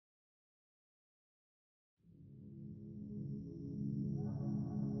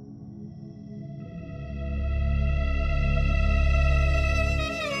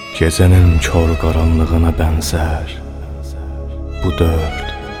Gecənin kor qaranlığına bənzər bu dörd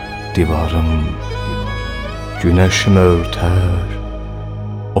divarım. Günəşimi örtər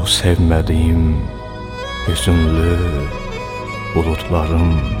o sevmədiyim hüzünlü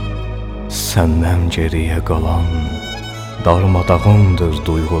buludlarım. Səndən geriyə qalan darmadağındır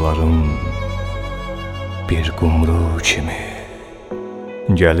duyğularım. Bir qumru kimi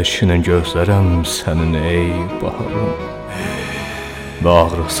gəlişini gözlərəm sənin ey baharım. Və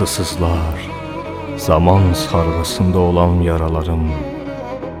ağrısı sızlar zaman sarğısında olan yaralarım.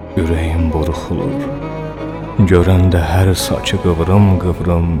 Ürəyim burxulur görəndə hər saçı qıvrım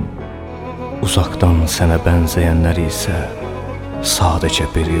qıvrım. Uzaqdan sənə bənzəyənlər isə sadəcə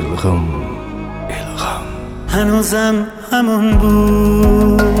bir ilğım, ilğım. هنوزم همون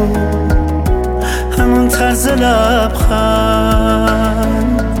بود، همون طرز لبخند،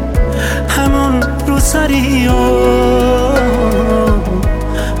 همون روسری و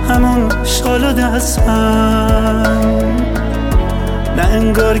همون شال و دستبند. نه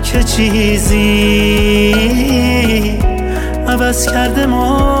انگار که چیزی عوض کرده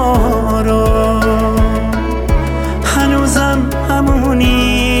ما رو. هنوزم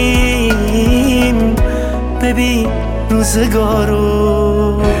همونیم، ببین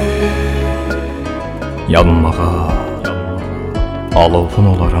روزگارو. Yanmağa alovun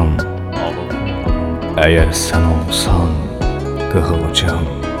olaram əgər sən olsan qığılcım.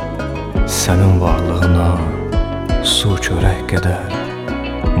 Sənin varlığına su çörək qədər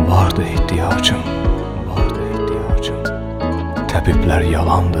vardı ehtiyacım, vardı ehtiyacım. Təbiblər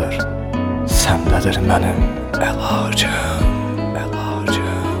yalandır, səndədir mənim əlacım,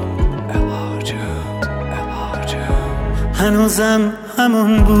 əlacım, əlacım, əlacım. هنوزم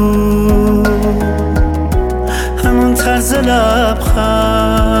همون بود، همون طرز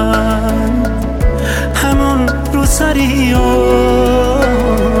لبخند، همون روسری و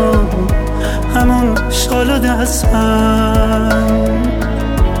همون شال و دستبند.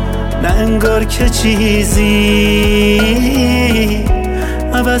 نه انگار که چیزی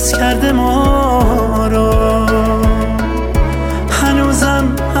عوض کرده ما رو. هنوزم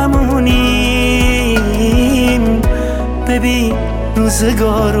همونیم، ببین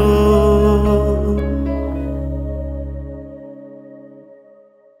روزگارو.